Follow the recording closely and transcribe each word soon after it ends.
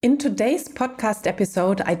In today's podcast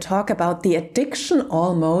episode, I talk about the addiction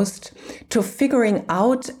almost to figuring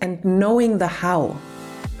out and knowing the how.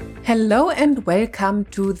 Hello and welcome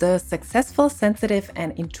to the Successful, Sensitive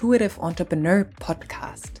and Intuitive Entrepreneur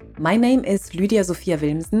podcast. My name is Lydia Sophia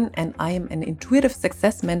Wilmsen and I am an intuitive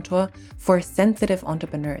success mentor for sensitive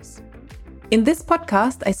entrepreneurs. In this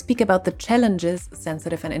podcast, I speak about the challenges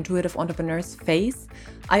sensitive and intuitive entrepreneurs face.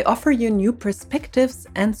 I offer you new perspectives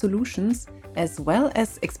and solutions, as well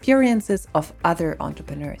as experiences of other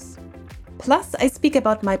entrepreneurs. Plus, I speak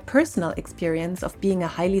about my personal experience of being a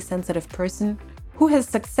highly sensitive person who has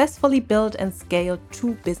successfully built and scaled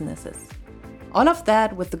 2 businesses. All of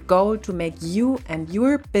that with the goal to make you and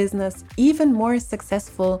your business even more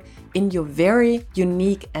successful in your very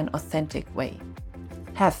unique and authentic way.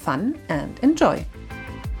 Have fun and enjoy.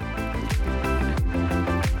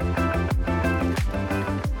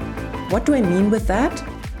 What do I mean with that?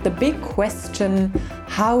 The big question,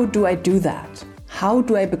 how do I do that? How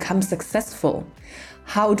do I become successful?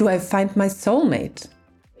 How do I find my soulmate?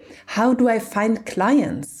 How do I find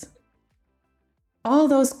clients? All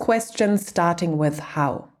those questions starting with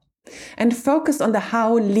how. And focus on the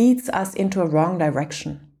how leads us into a wrong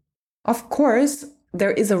direction. Of course,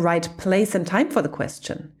 there is a right place and time for the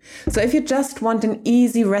question. So if you just want an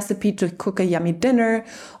easy recipe to cook a yummy dinner,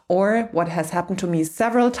 or what has happened to me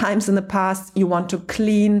several times in the past, you want to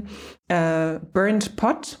clean a burnt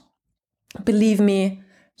pot, believe me,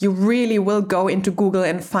 you really will go into Google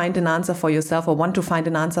and find an answer for yourself or want to find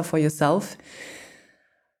an answer for yourself.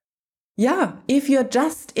 Yeah, if you're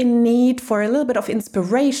just in need for a little bit of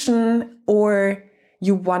inspiration or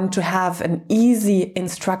you want to have an easy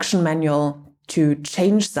instruction manual to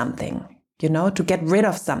change something, to get rid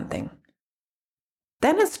of something,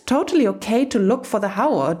 then it's totally okay to look for the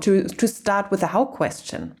how or to start with the how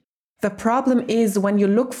question. The problem is when you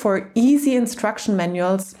look for easy instruction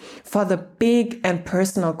manuals for the big and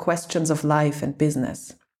personal questions of life and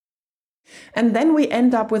business. And then we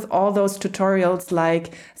end up with all those tutorials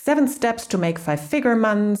like 7 steps to make 5-figure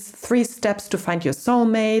months, 3 steps to find your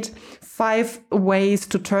soulmate, 5 ways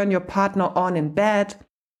to turn your partner on in bed.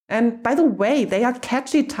 And by the way, they are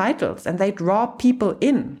catchy titles and they draw people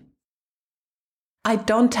in. I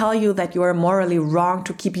don't tell you that you are morally wrong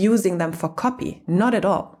to keep using them for copy, not at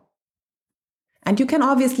all. And you can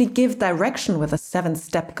obviously give direction with a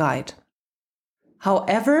 7-step guide.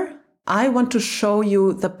 However, I want to show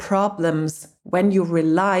you the problems when you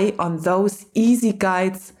rely on those easy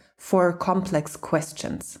guides for complex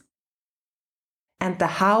questions. And the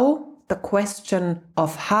how, the question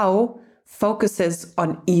of how, focuses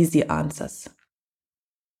on easy answers.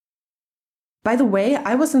 By the way,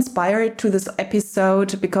 I was inspired to this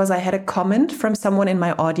episode because I had a comment from someone in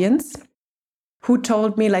my audience who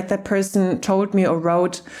told me, like that person told me or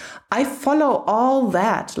wrote, I follow all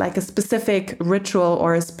that, like a specific ritual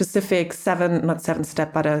or a specific not 7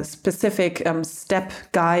 step, but a specific step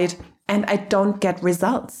guide, and I don't get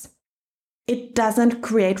results. It doesn't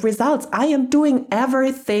create results. I am doing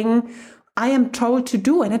everything I am told to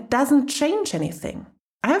do, and it doesn't change anything.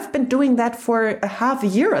 I have been doing that for a half a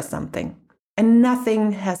year or something, and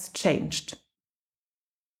nothing has changed.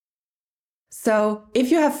 So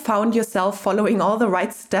if you have found yourself following all the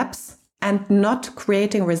right steps and not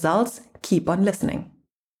creating results, keep on listening.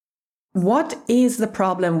 What is the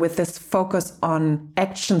problem with this focus on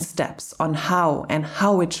action steps, on how and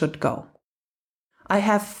how it should go? I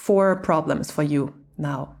have 4 problems for you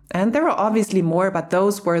now. And there are obviously more, but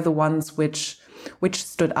those were the ones which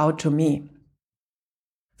stood out to me.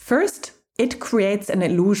 First, it creates an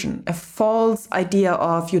illusion, a false idea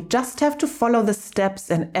of you just have to follow the steps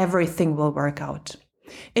and everything will work out.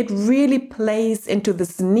 It really plays into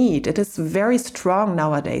this need. It is very strong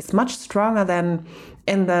nowadays, much stronger than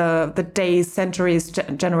in the days, centuries,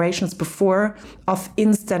 generations before, of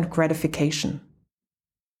instant gratification.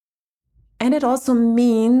 And it also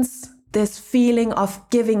means this feeling of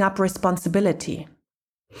giving up responsibility.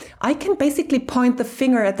 I can basically point the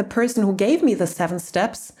finger at the person who gave me the 7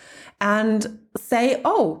 steps and say,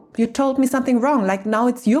 oh, you told me something wrong, like now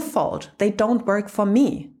it's your fault. They don't work for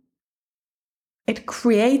me. It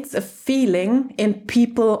creates a feeling in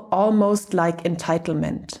people almost like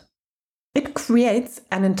entitlement. It creates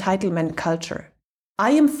an entitlement culture.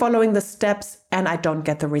 I am following the steps and I don't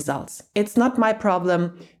get the results. It's not my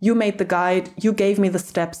problem. You made the guide. You gave me the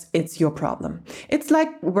steps. It's your problem. It's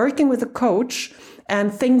like working with a coach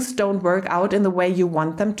and things don't work out in the way you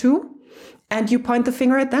want them to. And you point the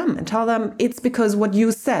finger at them and tell them it's because what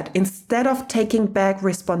you said, instead of taking back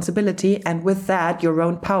responsibility and with that your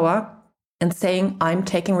own power and saying, I'm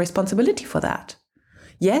taking responsibility for that.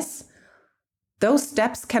 Yes, those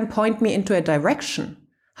steps can point me into a direction,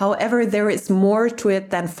 However, there is more to it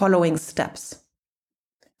than following steps.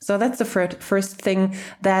 So that's the first thing,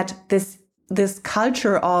 that this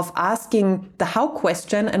culture of asking the how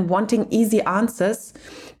question and wanting easy answers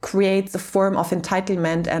creates a form of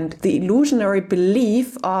entitlement and the illusionary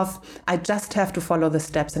belief of, I just have to follow the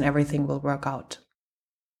steps and everything will work out.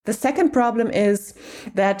 The second problem is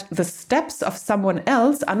that the steps of someone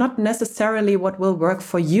else are not necessarily what will work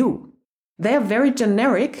for you. They are very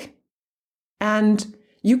generic, and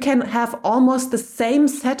you can have almost the same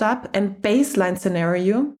setup and baseline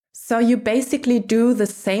scenario. So you basically do the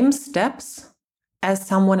same steps as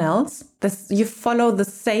someone else. You follow the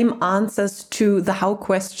same answers to the how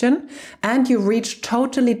question, and you reach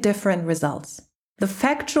totally different results. The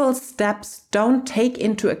factual steps don't take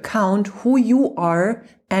into account who you are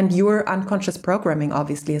and your unconscious programming,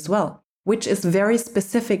 obviously, as well, which is very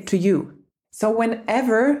specific to you. So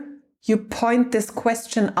whenever you point this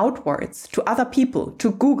question outwards to other people,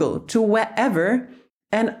 to Google, to wherever,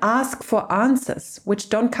 and ask for answers which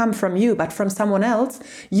don't come from you but from someone else,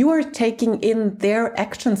 you are taking in their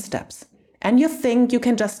action steps. And you think you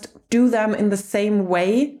can just do them in the same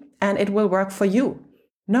way and it will work for you.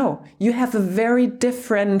 No, you have a very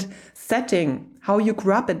different setting, how you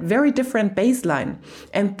grew up at, very different baseline.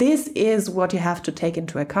 And this is what you have to take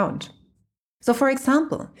into account. So for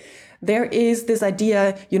example, there is this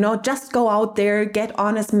idea, just go out there, get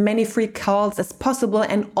on as many free calls as possible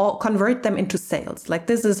and convert them into sales. Like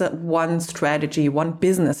this is one strategy, one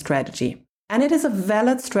business strategy. And it is a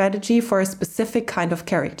valid strategy for a specific kind of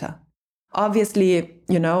character. Obviously,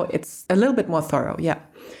 it's a little bit more thorough. Yeah.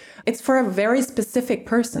 It's for a very specific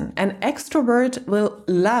person. An extrovert will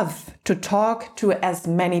love to talk to as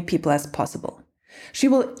many people as possible. She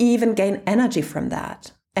will even gain energy from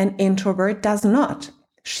that. An introvert does not.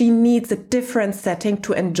 She needs a different setting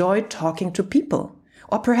to enjoy talking to people,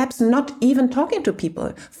 or perhaps not even talking to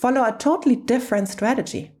people, follow a totally different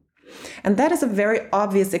strategy. And that is a very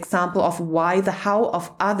obvious example of why the how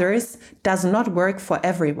of others does not work for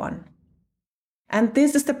everyone. And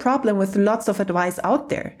this is the problem with lots of advice out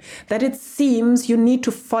there, that it seems you need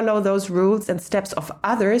to follow those rules and steps of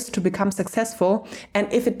others to become successful.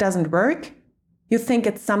 And if it doesn't work, you think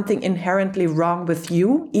it's something inherently wrong with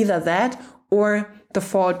you, either that or the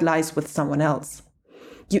fault lies with someone else.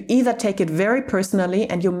 You either take it very personally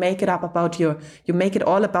and you make it all about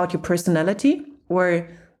your personality, or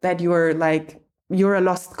that you're a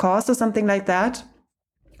lost cause or something like that,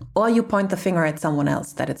 or you point the finger at someone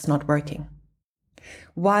else that it's not working.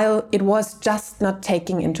 While it was just not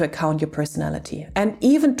taking into account your personality. And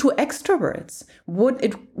even to extroverts,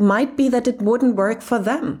 it might be that it wouldn't work for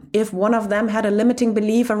them if one of them had a limiting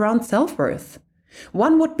belief around self-worth.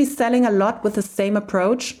 One would be selling a lot with the same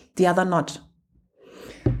approach, the other not.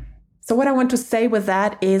 So what I want to say with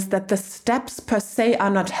that is that the steps per se are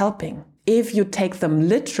not helping if you take them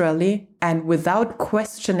literally and without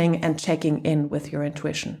questioning and checking in with your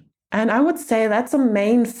intuition. And I would say that's a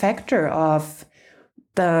main factor of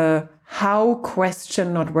the how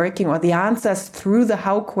question not working, or the answers through the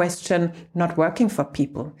how question not working for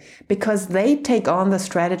people, because they take on the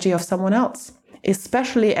strategy of someone else,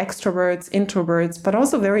 especially extroverts, introverts, but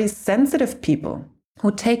also very sensitive people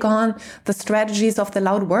who take on the strategies of the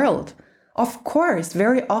loud world. Of course,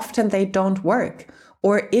 very often they don't work,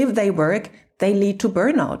 or if they work, they lead to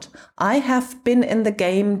burnout. I have been in the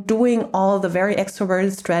game doing all the very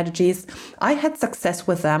extroverted strategies. I had success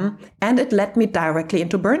with them, and it led me directly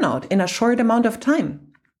into burnout in a short amount of time.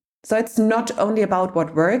 So it's not only about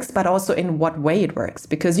what works, but also in what way it works,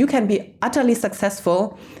 because you can be utterly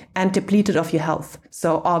successful and depleted of your health.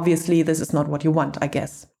 So obviously this is not what you want, I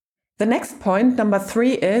guess. The next point, number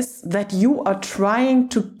 3, is that you are trying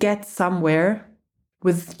to get somewhere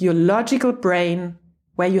with your logical brain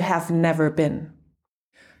where you have never been.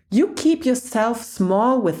 You keep yourself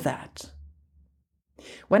small with that.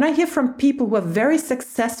 When I hear from people who are very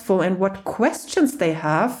successful and what questions they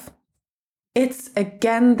have, it's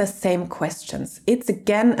again the same questions. It's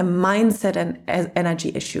again a mindset and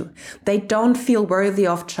energy issue. They don't feel worthy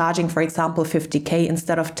of charging, for example, 50K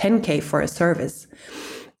instead of 10K for a service.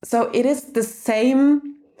 So it is the same.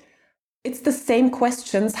 It's the same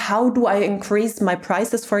questions. How do I increase my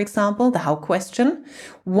prices, for example, the how question,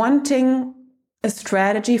 wanting a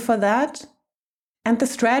strategy for that. And the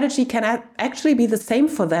strategy can actually be the same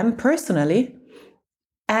for them personally.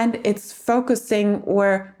 And it's focusing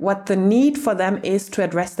or what the need for them is to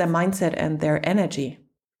address their mindset and their energy.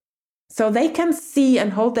 So they can see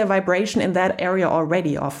and hold their vibration in that area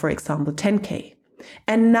already of, for example, 10K.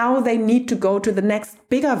 And now they need to go to the next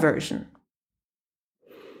bigger version.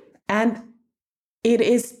 And It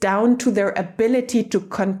is down to their ability to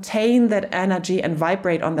contain that energy and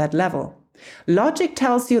vibrate on that level. Logic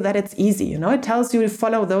tells you that it's easy, it tells you to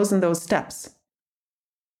follow those and those steps.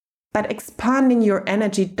 But expanding your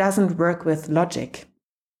energy doesn't work with logic.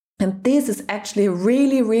 And this is actually a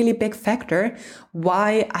really, really big factor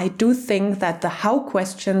why I do think that the how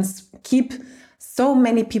questions keep so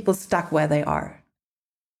many people stuck where they are.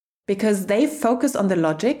 Because they focus on the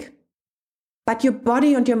logic, but your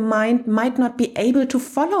body and your mind might not be able to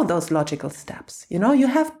follow those logical steps. You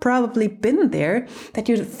have probably been there that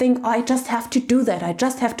you think, oh, I just have to do that. I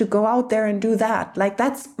just have to go out there and do that. Like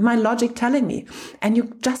that's my logic telling me. And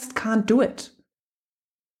you just can't do it.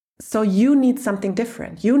 So you need something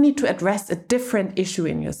different. You need to address a different issue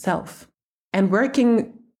in yourself. And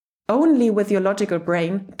working only with your logical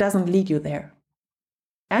brain doesn't lead you there.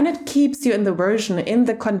 And it keeps you in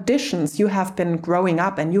the conditions you have been growing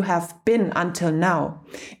up and you have been until now.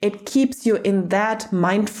 It keeps you in that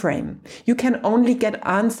mind frame. You can only get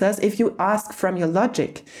answers if you ask from your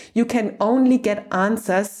logic. You can only get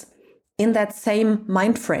answers in that same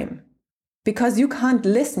mind frame. Because you can't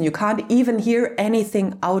listen, you can't even hear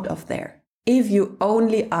anything out of there. If you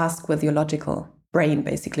only ask with your logical brain,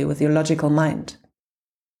 basically, with your logical mind.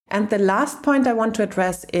 And the last point I want to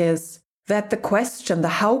address is that the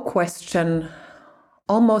how question,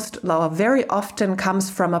 almost or very often comes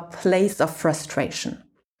from a place of frustration.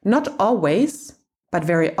 Not always, but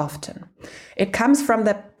very often. It comes from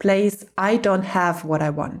the place, I don't have what I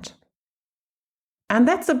want. And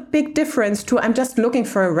that's a big difference to, I'm just looking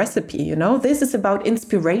for a recipe, This is about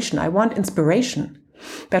inspiration. I want inspiration.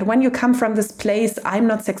 But when you come from this place, I'm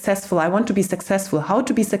not successful, I want to be successful. How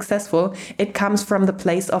to be successful? It comes from the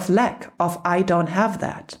place of lack, of I don't have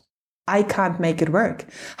that. I can't make it work.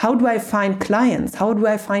 How do I find clients? How do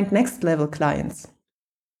I find next level clients?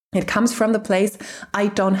 It comes from the place, I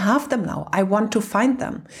don't have them now. I want to find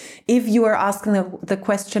them. If you are asking the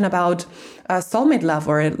question about soulmate love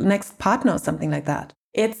or a next partner or something like that,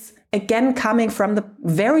 it's again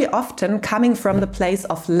very often coming from the place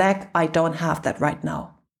of lack. I don't have that right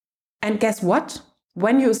now. And guess what?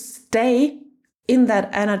 When you stay in that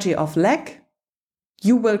energy of lack,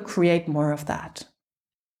 you will create more of that.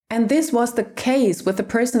 And this was the case with the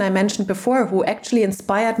person I mentioned before who actually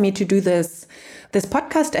inspired me to do this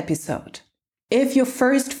podcast episode. If you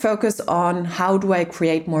first focus on how do I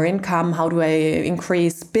create more income, how do I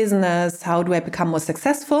increase business, how do I become more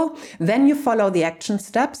successful, then you follow the action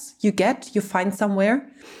steps you find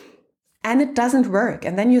somewhere, and it doesn't work.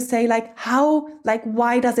 And then you say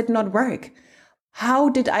why does it not work? How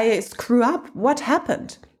did I screw up? What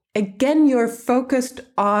happened? Again, you're focused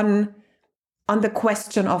on the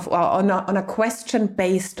question on a question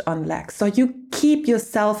based on lack. So you keep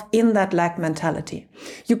yourself in that lack mentality.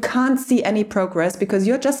 You can't see any progress because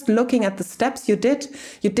you're just looking at the steps you did.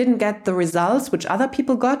 You didn't get the results which other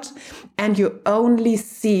people got, and you only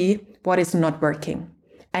see what is not working.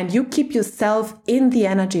 And you keep yourself in the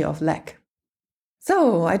energy of lack.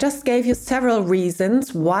 So I just gave you several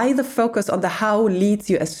reasons why the focus on the how leads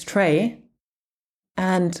you astray,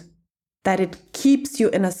 and that it keeps you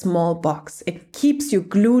in a small box. It keeps you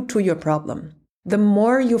glued to your problem. The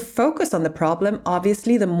more you focus on the problem,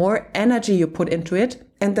 obviously, the more energy you put into it,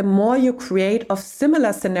 and the more you create of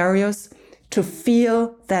similar scenarios to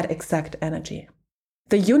feel that exact energy.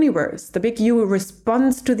 The universe, the big U,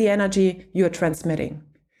 responds to the energy you are transmitting.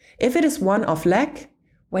 If it is one of lack,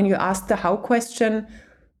 when you ask the how question,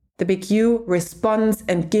 the big U responds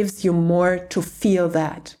and gives you more to feel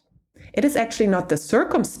that. It is actually not the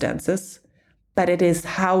circumstances, but it is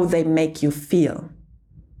how they make you feel.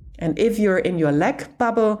 And if you're in your lack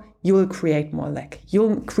bubble, you will create more lack.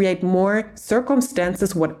 You'll create more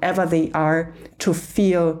circumstances, whatever they are, to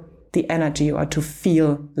feel the energy or to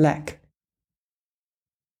feel lack.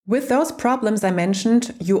 With those problems I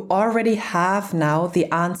mentioned, you already have now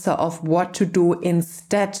the answer of what to do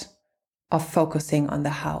instead of focusing on the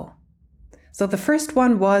how. So the first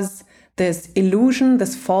one was this illusion,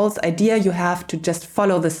 this false idea you have to just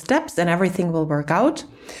follow the steps and everything will work out.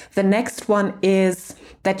 The next one is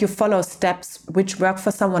that you follow steps which work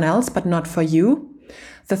for someone else but not for you.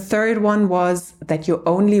 The third one was that you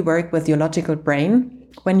only work with your logical brain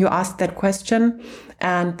when you ask that question.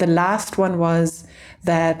 And the last one was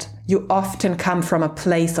that you often come from a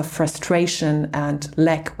place of frustration and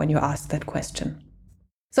lack when you ask that question.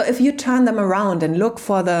 So if you turn them around and look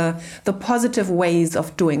for the positive ways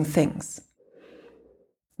of doing things.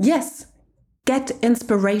 Yes, get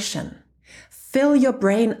inspiration. Fill your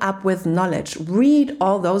brain up with knowledge. Read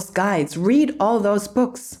all those guides. Read all those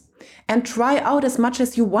books. and try out as much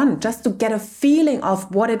as you want, just to get a feeling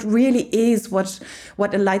of what it really is, what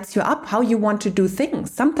lights you up, how you want to do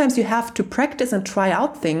things. Sometimes you have to practice and try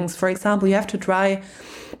out things. For example, you have to try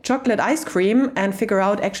chocolate ice cream and figure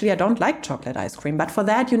out, actually, I don't like chocolate ice cream. But for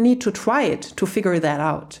that, you need to try it to figure that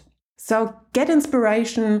out. So get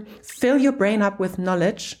inspiration, fill your brain up with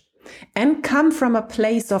knowledge, and come from a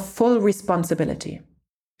place of full responsibility.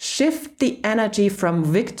 Shift the energy from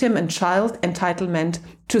victim and child entitlement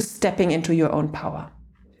to stepping into your own power.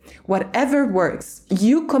 Whatever works,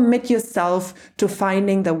 you commit yourself to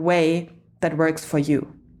finding the way that works for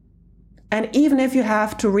you. And even if you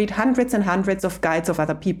have to read hundreds and hundreds of guides of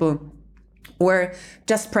other people, or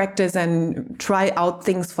just practice and try out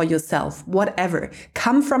things for yourself, whatever,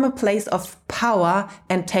 come from a place of power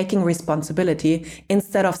and taking responsibility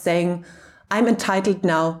instead of saying, I'm entitled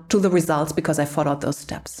now to the results because I followed those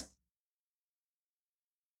steps.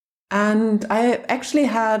 And I actually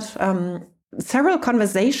had several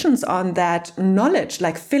conversations on that knowledge,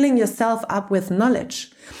 like filling yourself up with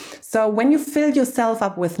knowledge. So when you fill yourself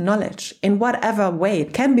up with knowledge in whatever way,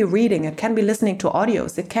 it can be reading, it can be listening to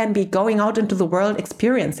audios, it can be going out into the world,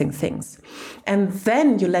 experiencing things. And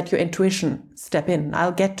then you let your intuition step in.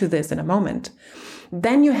 I'll get to this in a moment.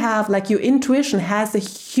 Then you have, like, your intuition has a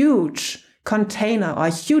huge container or a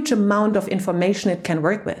huge amount of information it can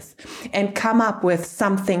work with and come up with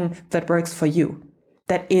something that works for you,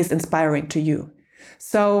 that is inspiring to you.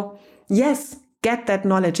 So yes, get that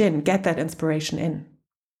knowledge in, get that inspiration in.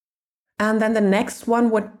 And then the next one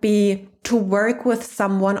would be to work with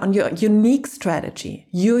someone on your unique strategy,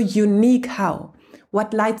 your unique how,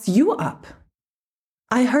 what lights you up.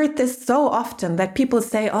 I heard this so often that people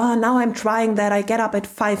say, oh, now I'm trying that. I get up at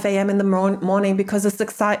 5 a.m. in the morning because a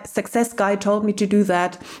success guy told me to do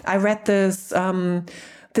that. I read this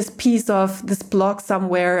piece of this blog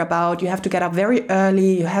somewhere about you have to get up very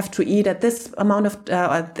early, you have to eat at this amount of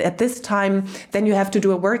at this time, then you have to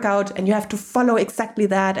do a workout and you have to follow exactly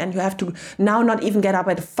that, and you have to now not even get up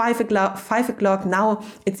at 5 o'clock. Now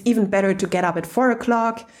it's even better to get up at 4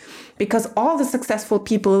 o'clock, because all the successful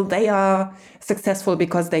people, they are successful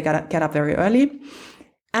because they get up very early.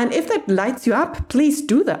 And if that lights you up, please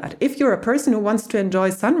do that. If you're a person who wants to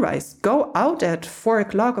enjoy sunrise, go out at 4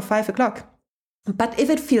 o'clock or 5 o'clock. But if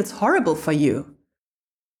it feels horrible for you,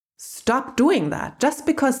 stop doing that just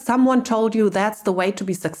because someone told you that's the way to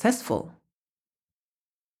be successful.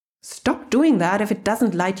 Stop doing that if it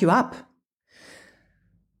doesn't light you up.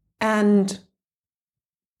 And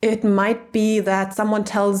it might be that someone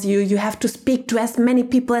tells you you have to speak to as many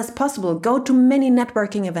people as possible, go to many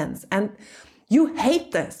networking events, and you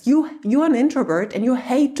hate this. You're an introvert and you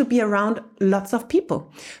hate to be around lots of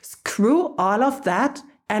people. Screw all of that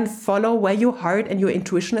and follow where your heart and your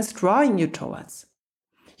intuition is drawing you towards.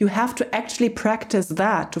 You have to actually practice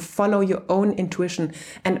that, to follow your own intuition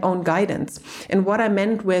and own guidance. And what I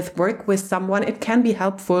meant with work with someone, it can be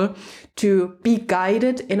helpful to be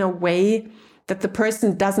guided in a way that the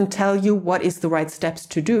person doesn't tell you what is the right steps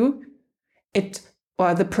to do.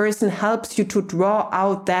 Or the person helps you to draw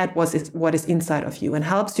out that what is inside of you and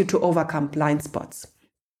helps you to overcome blind spots.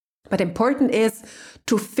 But important is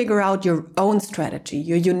to figure out your own strategy,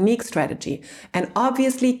 your unique strategy, and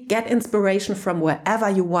obviously get inspiration from wherever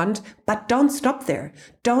you want, but don't stop there.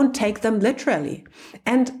 Don't take them literally.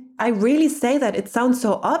 And I really say that, it sounds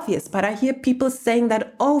so obvious, but I hear people saying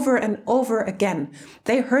that over and over again.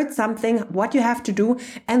 They heard something, what you have to do,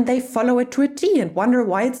 and they follow it to a T and wonder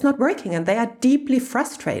why it's not working, and they are deeply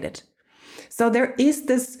frustrated. So there is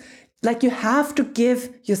this, like, you have to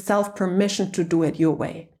give yourself permission to do it your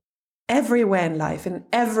way. Everywhere in life, in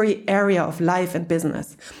every area of life and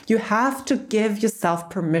business, you have to give yourself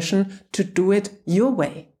permission to do it your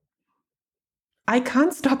way. I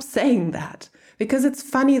can't stop saying that because it's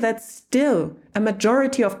funny that still a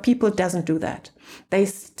majority of people doesn't do that. They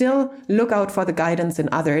still look out for the guidance in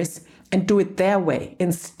others and do it their way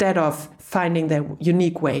instead of finding their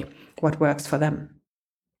unique way, what works for them.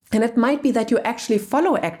 And it might be that you actually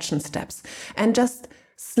follow action steps and just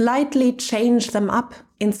slightly change them up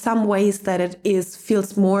in some ways that it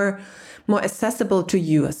feels more accessible to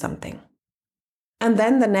you or something. And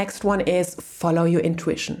then the next one is follow your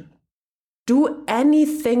intuition. Do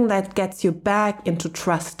anything that gets you back into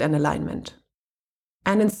trust and alignment.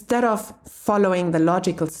 And instead of following the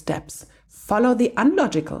logical steps, follow the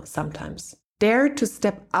unlogical sometimes. Dare to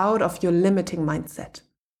step out of your limiting mindset.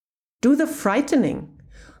 Do the frightening.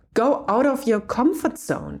 Go out of your comfort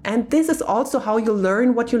zone. And this is also how you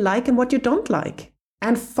learn what you like and what you don't like.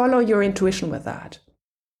 And follow your intuition with that.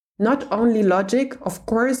 Not only logic, of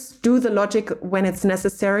course, do the logic when it's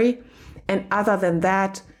necessary. And other than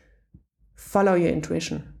that, follow your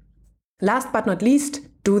intuition. Last but not least,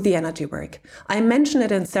 do the energy work. I mentioned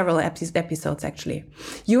it in several episodes actually.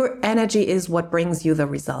 Your energy is what brings you the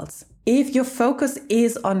results. If your focus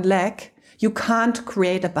is on lack, you can't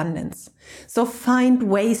create abundance. So find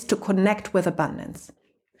ways to connect with abundance.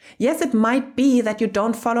 Yes, it might be that you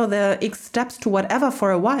don't follow the X steps to whatever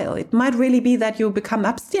for a while. It might really be that you become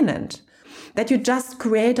abstinent, that you just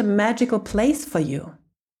create a magical place for you.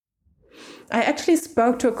 I actually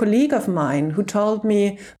spoke to a colleague of mine who told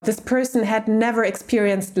me this person had never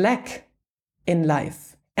experienced lack in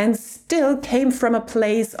life and still came from a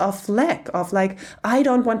place of lack, of like, I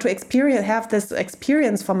don't want to have this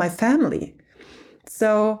experience for my family.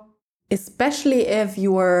 So especially if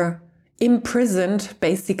you're imprisoned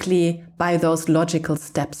basically by those logical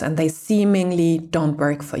steps and they seemingly don't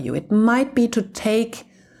work for you, it might be to take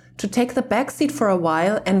the backseat for a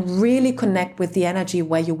while and really connect with the energy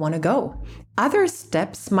where you want to go. Other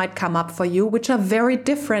steps might come up for you, which are very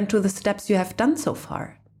different to the steps you have done so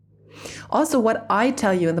far. Also, what I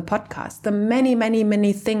tell you in the podcast, the many, many,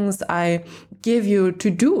 many things I give you to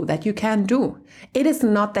do that you can do. It is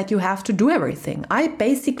not that you have to do everything. I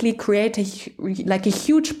basically create a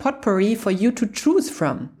huge potpourri for you to choose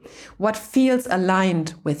from, what feels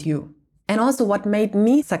aligned with you. And also what made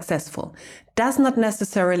me successful does not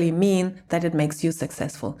necessarily mean that it makes you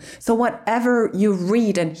successful. So whatever you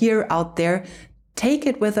read and hear out there, take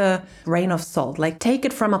it with a grain of salt. Like take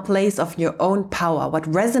it from a place of your own power, what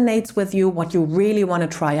resonates with you, what you really want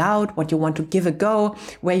to try out, what you want to give a go,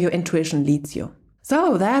 where your intuition leads you.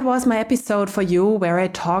 So that was my episode for you where I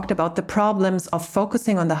talked about the problems of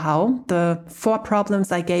focusing on the how, the 4 problems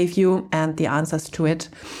I gave you and the answers to it.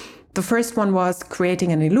 The first one was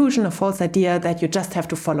creating an illusion, a false idea that you just have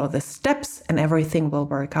to follow the steps and everything will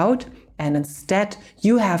work out. And instead,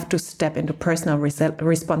 you have to step into personal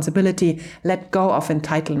responsibility, let go of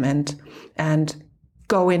entitlement, and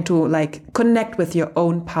go into connect with your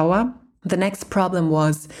own power. The next problem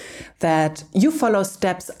was that you follow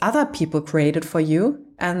steps other people created for you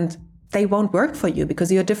and they won't work for you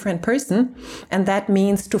because you're a different person. And that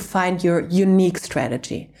means to find your unique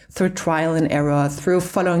strategy through trial and error, through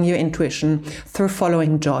following your intuition, through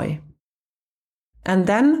following joy. And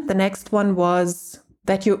then the next one was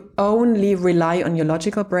that you only rely on your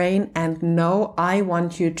logical brain and no, I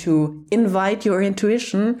want you to invite your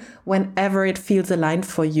intuition whenever it feels aligned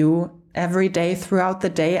for you. Every day throughout the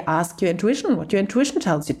day, ask your intuition what your intuition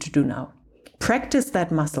tells you to do now. Practice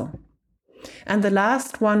that muscle. And the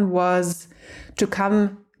last one was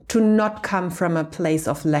to not come from a place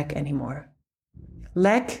of lack anymore.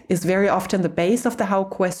 Lack is very often the base of the how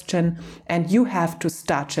question, and you have to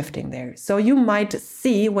start shifting there. So you might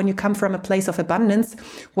see when you come from a place of abundance,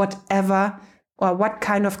 what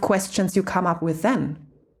kind of questions you come up with then.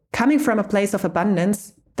 Coming from a place of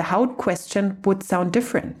abundance, the how question would sound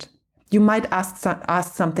different. You might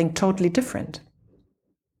ask something totally different.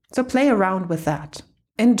 So play around with that.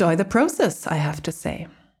 Enjoy the process, I have to say.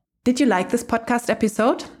 Did you like this podcast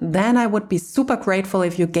episode? Then I would be super grateful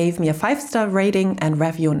if you gave me a 5-star rating and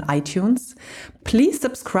review on iTunes. Please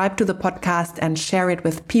subscribe to the podcast and share it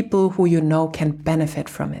with people who you know can benefit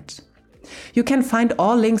from it. You can find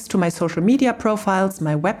all links to my social media profiles,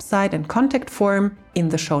 my website and contact form in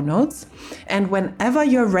the show notes. And whenever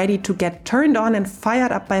you're ready to get turned on and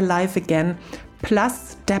fired up by life again,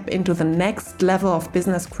 plus step into the next level of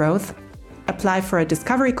business growth, apply for a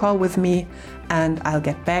discovery call with me and I'll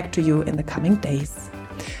get back to you in the coming days.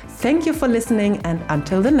 Thank you for listening and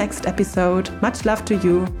until the next episode, much love to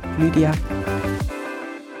you, Lydia.